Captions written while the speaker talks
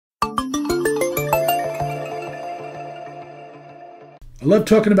I love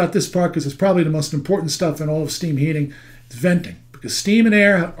talking about this part because it's probably the most important stuff in all of steam heating. It's venting. Because steam and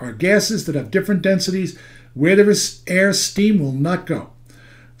air are gases that have different densities. Where there is air, steam will not go.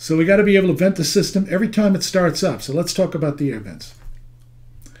 So we got to be able to vent the system every time it starts up. So let's talk about the air vents.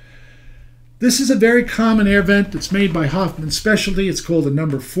 This is a very common air vent. It's made by Holohan Specialty. It's called a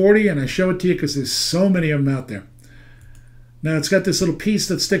number 40, and I show it to you because there's so many of them out there. Now it's got this little piece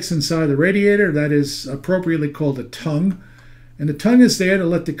that sticks inside the radiator that is appropriately called a tongue. And the tongue is there to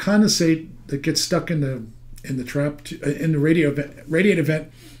let the condensate that gets stuck in the radiator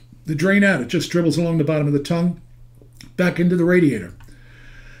vent to drain out. It just dribbles along the bottom of the tongue back into the radiator.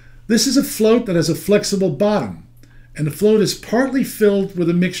 This is a float that has a flexible bottom, and the float is partly filled with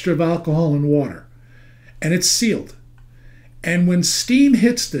a mixture of alcohol and water, and it's sealed. And when steam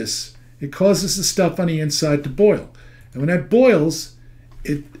hits this, it causes the stuff on the inside to boil. And when that boils,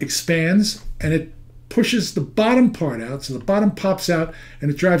 it expands and it pushes the bottom part out, so the bottom pops out and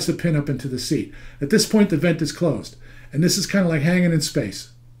it drives the pin up into the seat. At this point, the vent is closed. And this is kind of like hanging in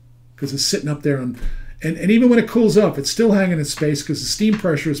space because it's sitting up there. And even when it cools off, it's still hanging in space because the steam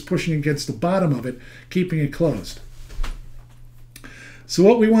pressure is pushing against the bottom of it, keeping it closed. So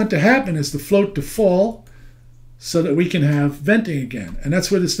what we want to happen is the float to fall so that we can have venting again. And that's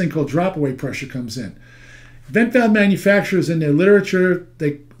where this thing called drop-away pressure comes in. Vent valve manufacturers in their literature,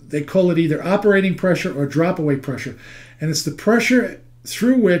 they call it either operating pressure or drop-away pressure. And it's the pressure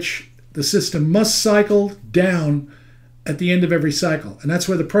through which the system must cycle down at the end of every cycle. And that's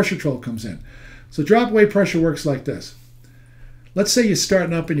where the pressure control comes in. So drop-away pressure works like this. Let's say you're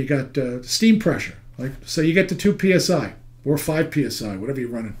starting up and you got steam pressure. So you get to 2 psi or 5 psi, whatever you're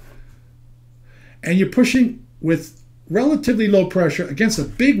running. And you're pushing with relatively low pressure against a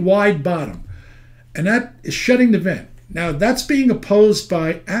big wide bottom. And that is shutting the vent. Now, that's being opposed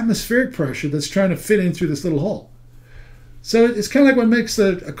by atmospheric pressure that's trying to fit in through this little hole. So it's kind of like what makes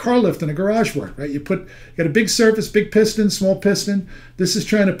a car lift in a garage work, right? You got a big surface, big piston, small piston. This is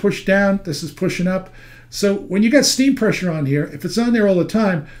trying to push down. This is pushing up. So when you got steam pressure on here, if it's on there all the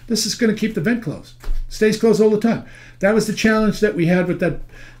time, this is going to keep the vent closed. Stays closed all the time. That was the challenge that we had with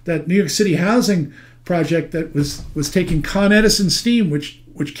that New York City housing project that was taking Con Edison steam, which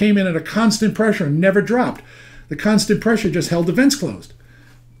came in at a constant pressure and never dropped. The constant pressure just held the vents closed.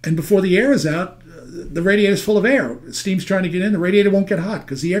 And before the air is out, the radiator is full of air. Steam's trying to get in. The radiator won't get hot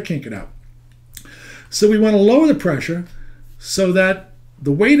because the air can't get out. So we want to lower the pressure so that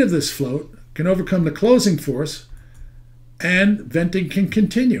the weight of this float can overcome the closing force and venting can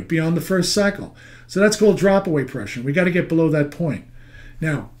continue beyond the first cycle. So that's called drop-away pressure. We got to get below that point.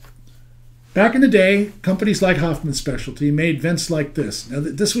 Now, back in the day, companies like Holohan Specialty made vents like this. Now,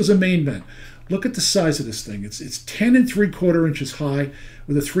 this was a main vent. Look at the size of this thing. It's 10 3/4 inches high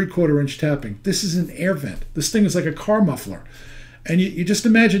with a 3/4 inch tapping. This is an air vent. This thing is like a car muffler. And you just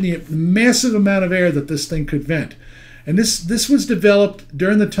imagine the massive amount of air that this thing could vent. And this was developed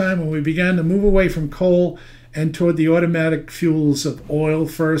during the time when we began to move away from coal and toward the automatic fuels of oil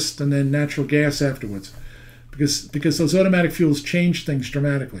first and then natural gas afterwards. Because those automatic fuels change things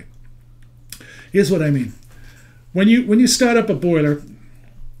dramatically. Here's what I mean. When you start up a boiler,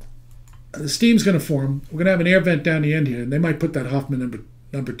 the steam's going to form. We're going to have an air vent down the end here, and they might put that Holohan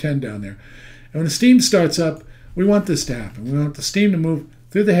number 10 down there. And when the steam starts up, we want this to happen. We want the steam to move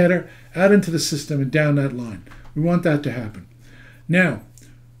through the header, out into the system, and down that line. We want that to happen. Now,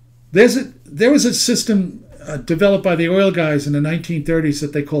 there was a system developed by the oil guys in the 1930s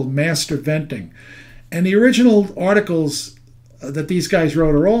that they called master venting. And the original articles that these guys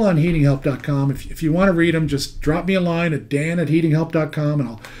wrote are all on heatinghelp.com. If you want to read them, just drop me a line at dan@heatinghelp.com,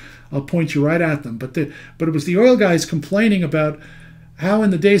 and I'll point you right at them. But it was the oil guys complaining about how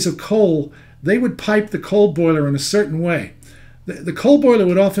in the days of coal, they would pipe the coal boiler in a certain way. The coal boiler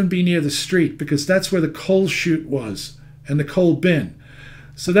would often be near the street because that's where the coal chute was and the coal bin.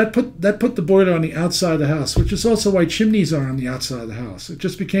 So that put the boiler on the outside of the house, which is also why chimneys are on the outside of the house. It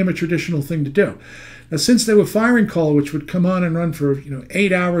just became a traditional thing to do. Now, since they were firing coal, which would come on and run for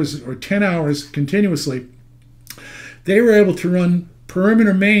 8 hours or 10 hours continuously, they were able to run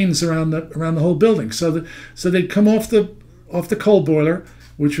perimeter mains around the whole building. So they'd come off the coal boiler,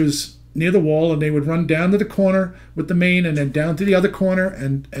 which was near the wall, and they would run down to the corner with the main and then down to the other corner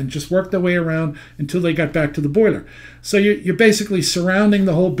and just work their way around until they got back to the boiler. So you're basically surrounding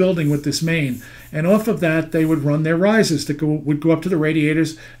the whole building with this main, and off of that they would run their risers that would go up to the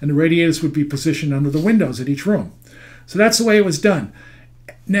radiators, and the radiators would be positioned under the windows at each room. So that's the way it was done.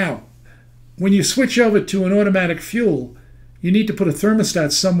 Now, when you switch over to an automatic fuel, you need to put a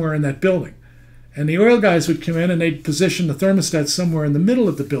thermostat somewhere in that building. And the oil guys would come in and they'd position the thermostat somewhere in the middle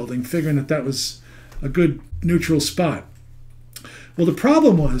of the building, figuring that was a good neutral spot. Well, the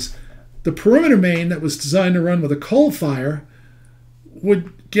problem was the perimeter main that was designed to run with a coal fire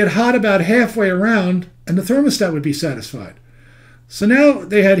would get hot about halfway around, and the thermostat would be satisfied. So now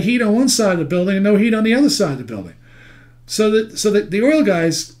they had heat on one side of the building and no heat on the other side of the building. So that the oil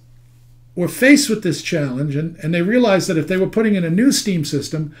guys were faced with this challenge, and they realized that if they were putting in a new steam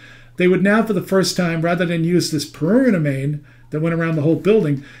system, they would now, for the first time, rather than use this perimeter main that went around the whole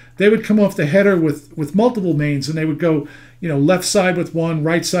building, they would come off the header with multiple mains, and they would go, left side with one,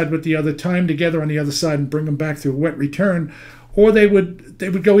 right side with the other, tie them together on the other side and bring them back through a wet return, or they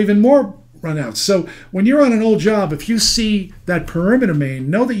would go even more runouts. So when you're on an old job, if you see that perimeter main,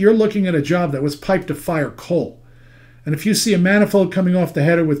 know that you're looking at a job that was piped to fire coal. And if you see a manifold coming off the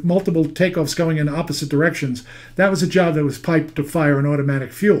header with multiple takeoffs going in opposite directions, that was a job that was piped to fire an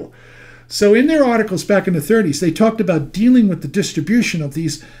automatic fuel. So in their articles back in the 30s, they talked about dealing with the distribution of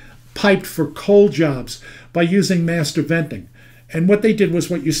these piped for coal jobs by using master venting. And what they did was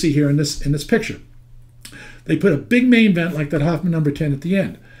what you see here in this picture. They put a big main vent like that Hoffman number 10 at the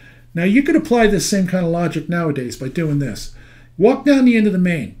end. Now you could apply this same kind of logic nowadays by doing this. Walk down the end of the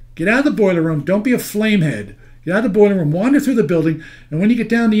main, get out of the boiler room, don't be a flamehead. Get out of the boiler room, wander through the building, and when you get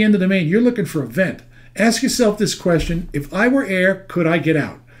down the end of the main, you're looking for a vent. Ask yourself this question: if I were air, could I get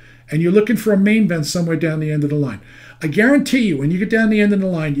out? And you're looking for a main vent somewhere down the end of the line. I guarantee you, when you get down the end of the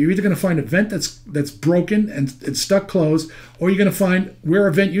line, you're either going to find a vent that's broken and it's stuck closed, or you're going to find where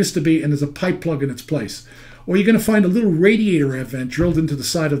a vent used to be and there's a pipe plug in its place. Or you're going to find a little radiator air vent drilled into the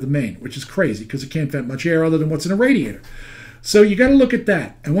side of the main, which is crazy because it can't vent much air other than what's in a radiator. So you got to look at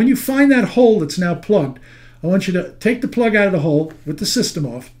that. And when you find that hole that's now plugged, I want you to take the plug out of the hole with the system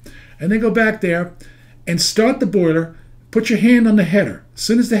off, and then go back there and start the boiler. Put your hand on the header. As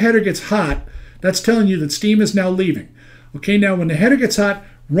soon as the header gets hot, that's telling you that steam is now leaving. Okay, now when the header gets hot,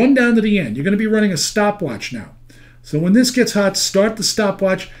 run down to the end. You're going to be running a stopwatch now. So when this gets hot, start the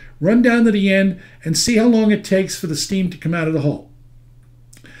stopwatch, run down to the end, and see how long it takes for the steam to come out of the hole.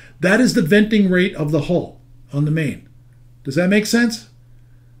 That is the venting rate of the hole on the main. Does that make sense?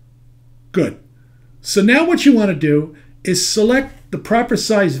 Good. So now what you want to do is select the proper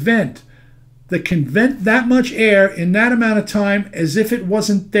size vent that can vent that much air in that amount of time as if it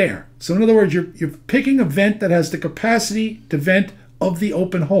wasn't there. So in other words, you're picking a vent that has the capacity to vent of the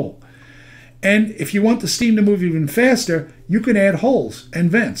open hole. And if you want the steam to move even faster, you can add holes and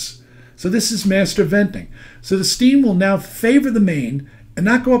vents. So this is master venting. So the steam will now favor the main and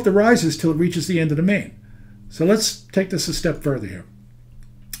not go up the risers till it reaches the end of the main. So let's take this a step further here.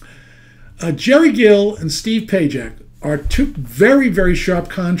 Jerry Gill and Steve Pajak are two very, very sharp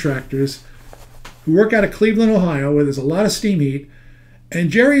contractors who work out of Cleveland, Ohio, where there's a lot of steam heat. And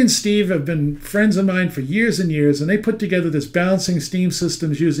Jerry and Steve have been friends of mine for years and years, and they put together this balancing steam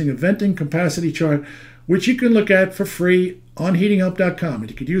systems using a venting capacity chart, which you can look at for free on heatinghelp.com. And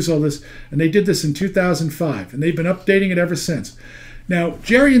you could use all this. And they did this in 2005, and they've been updating it ever since. Now,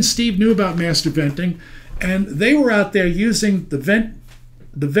 Jerry and Steve knew about master venting, and they were out there using the vent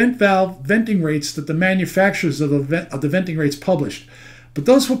valve venting rates that the manufacturers of the venting rates published. But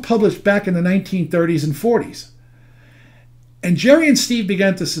those were published back in the 1930s and 40s. And Jerry and Steve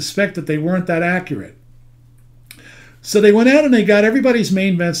began to suspect that they weren't that accurate. So they went out and they got everybody's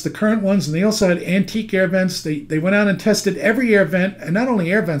main vents, the current ones, and they also had antique air vents. They went out and tested every air vent, and not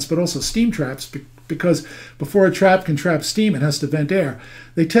only air vents, but also steam traps, because before a trap can trap steam, it has to vent air.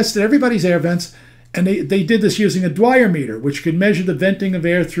 They tested everybody's air vents, and they did this using a Dwyer meter, which could measure the venting of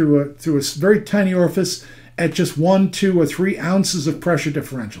air through a very tiny orifice at just 1, 2, or 3 ounces of pressure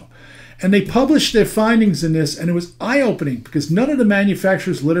differential. And they published their findings in this, and it was eye-opening because none of the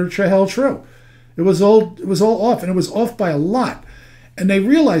manufacturer's literature held true. It was all off, and it was off by a lot. And they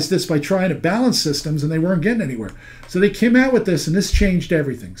realized this by trying to balance systems, and they weren't getting anywhere. So they came out with this, and this changed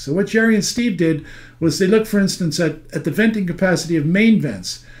everything. So what Jerry and Steve did was they looked, for instance, at the venting capacity of main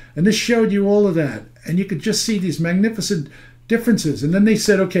vents, and this showed you all of that. And you could just see these magnificent differences. And then they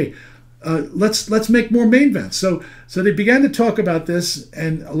said, okay, let's make more main vents. So they began to talk about this,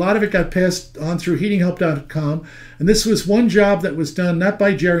 and a lot of it got passed on through heatinghelp.com. And this was one job that was done not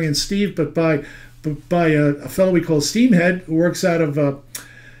by Jerry and Steve, but by a fellow we call Steamhead, who works out of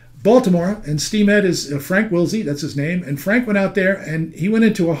Baltimore. And Steamhead is Frank Wilsey, that's his name. And Frank went out there, and he went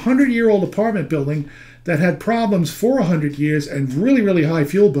into a 100-year-old apartment building that had problems for 100 years and really, really high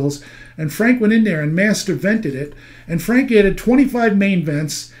fuel bills. And Frank went in there and master vented it. And Frank added 25 main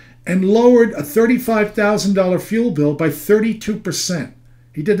vents and lowered a $35,000 fuel bill by 32%.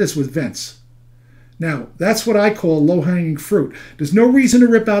 He did this with vents. Now, that's what I call low-hanging fruit. There's no reason to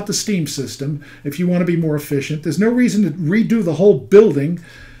rip out the steam system if you want to be more efficient. There's no reason to redo the whole building.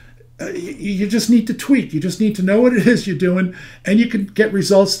 You just need to tweak. You just need to know what it is you're doing, and you can get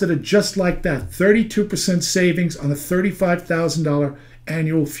results that are just like that. 32% savings on a $35,000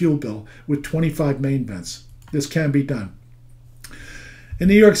 annual fuel bill with 25 main vents. This can be done. In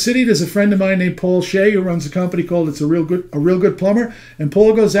New York City, there's a friend of mine named Paul Shea who runs a company called It's a Real Good Plumber. And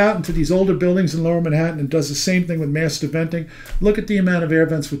Paul goes out into these older buildings in Lower Manhattan and does the same thing with master venting. Look at the amount of air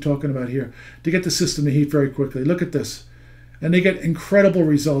vents we're talking about here to get the system to heat very quickly. Look at this. And they get incredible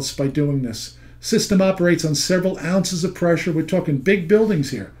results by doing this. System operates on several ounces of pressure. We're talking big buildings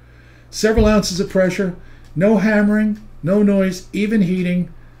here. Several ounces of pressure, no hammering, no noise, even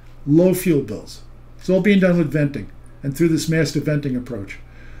heating, low fuel bills. It's all being done with venting and through this master venting approach.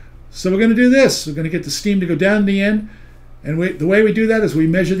 So we're going to do this. We're going to get the steam to go down to the end. And the way we do that is we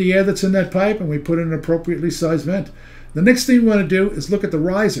measure the air that's in that pipe and we put in an appropriately sized vent. The next thing we want to do is look at the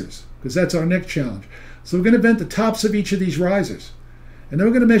risers, because that's our next challenge. So we're going to vent the tops of each of these risers. And then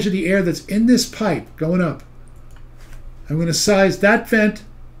we're going to measure the air that's in this pipe going up. I'm going to size that vent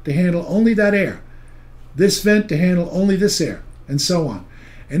to handle only that air, this vent to handle only this air, and so on.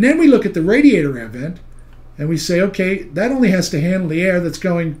 And then we look at the radiator air vent, and we say, okay, that only has to handle the air that's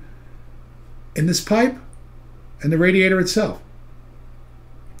going in this pipe and the radiator itself.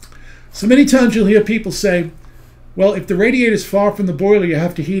 So many times you'll hear people say, well, if the radiator is far from the boiler, you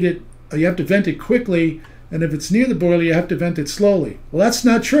have to heat it, or you have to vent it quickly, and if it's near the boiler, you have to vent it slowly. Well, that's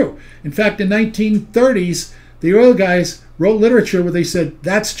not true. In fact, in the 1930s, the oil guys wrote literature where they said,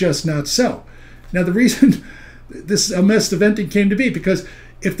 that's just not so. Now, the reason this master venting came to be, because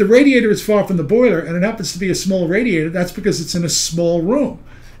if the radiator is far from the boiler and it happens to be a small radiator, that's because it's in a small room.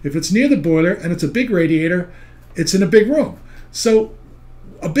 If it's near the boiler and it's a big radiator, it's in a big room. So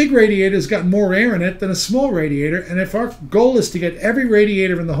a big radiator has got more air in it than a small radiator. And if our goal is to get every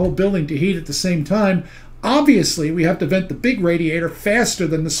radiator in the whole building to heat at the same time, obviously we have to vent the big radiator faster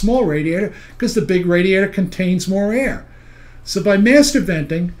than the small radiator because the big radiator contains more air. So by master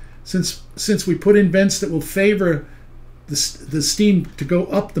venting, since we put in vents that will favor the steam to go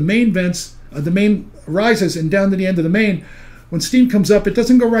up the main vents, the main risers and down to the end of the main, when steam comes up, it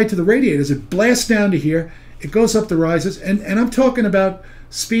doesn't go right to the radiators. It blasts down to here. It goes up the risers, and I'm talking about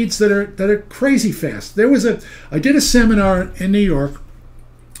speeds that are crazy fast. I did a seminar in New York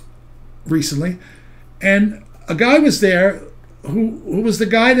recently, and a guy was there who was the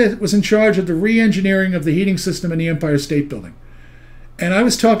guy that was in charge of the re-engineering of the heating system in the Empire State Building. And I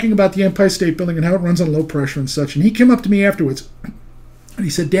was talking about the Empire State Building and how it runs on low pressure and such. And he came up to me afterwards and he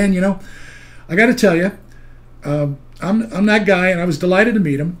said, Dan, I got to tell you, I'm that guy, and I was delighted to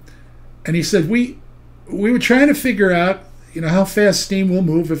meet him. And he said, we were trying to figure out, how fast steam will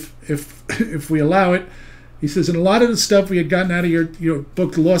move if we allow it. He says, and a lot of the stuff we had gotten out of your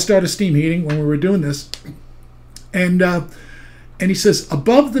book, The Lost Art of Steam Heating, when we were doing this. And he says,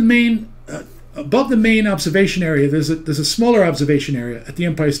 above the main observation area, there's a smaller observation area at the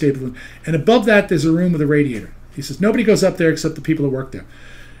Empire State Building, and above that there's a room with a radiator. He says nobody goes up there except the people who work there.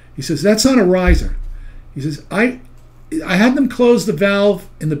 He says that's on a riser. He says I had them close the valve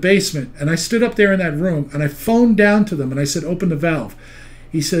in the basement, and I stood up there in that room and I phoned down to them and I said open the valve.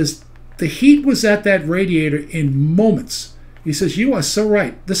 He says the heat was at that radiator in moments. He says you are so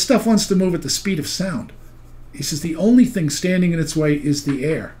right. This stuff wants to move at the speed of sound. He says the only thing standing in its way is the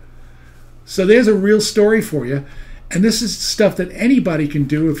air. So there's a real story for you. And this is stuff that anybody can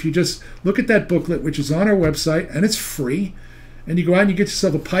do if you just look at that booklet, which is on our website, and it's free. And you go out and you get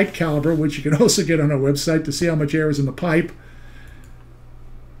yourself a pipe caliber, which you can also get on our website to see how much air is in the pipe.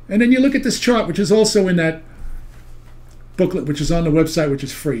 And then you look at this chart, which is also in that booklet, which is on the website, which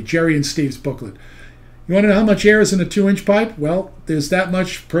is free, Jerry and Steve's booklet. You want to know how much air is in a 2-inch pipe? Well, there's that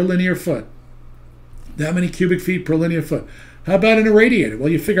much per linear foot. That many cubic feet per linear foot. How about in a radiator? Well,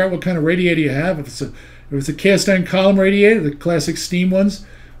 you figure out what kind of radiator you have. If it's a cast iron column radiator, the classic steam ones,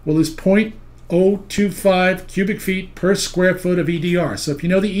 well, there's 0.025 cubic feet per square foot of EDR. So if you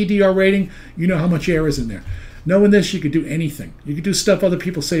know the EDR rating, you know how much air is in there. Knowing this, you could do anything. You could do stuff other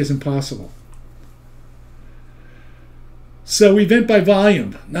people say is impossible. So we vent by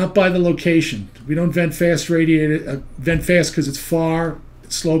volume, not by the location. We don't vent fast vent fast because it's far,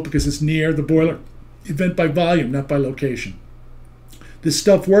 it's slow because it's near the boiler. You vent by volume, not by location. This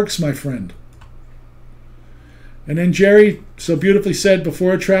stuff works, my friend. And then Jerry so beautifully said,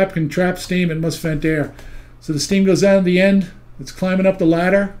 before a trap can trap steam, it must vent air. So the steam goes out at the end. It's climbing up the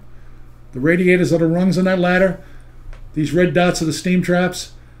ladder. The radiators are the rungs on that ladder. These red dots are the steam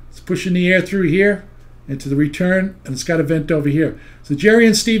traps. It's pushing the air through here into the return, and it's got a vent over here. So Jerry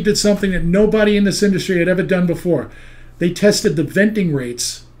and Steve did something that nobody in this industry had ever done before. They tested the venting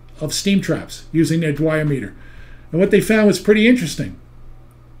rates of steam traps using their Dwyer meter. And what they found was pretty interesting.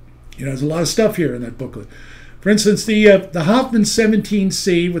 There's a lot of stuff here in that booklet. For instance, the Hoffman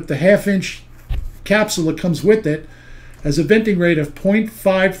 17C with the half-inch capsule that comes with it has a venting rate of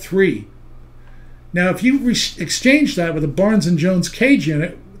 0.53. Now, if you exchange that with a Barnes & Jones cage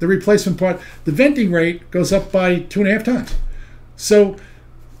unit, the replacement part, the venting rate goes up by 2.5 times. So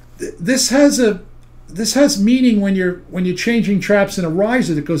this has meaning when you're changing traps in a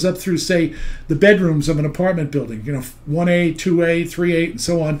riser that goes up through, say, the bedrooms of an apartment building. 1A, 2A, 3A, and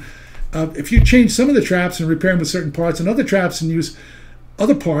so on. If you change some of the traps and repair them with certain parts, and other traps and use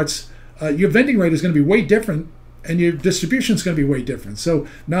other parts, your venting rate is going to be way different, and your distribution is going to be way different. So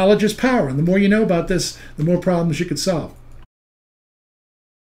knowledge is power, and the more you know about this, the more problems you could solve.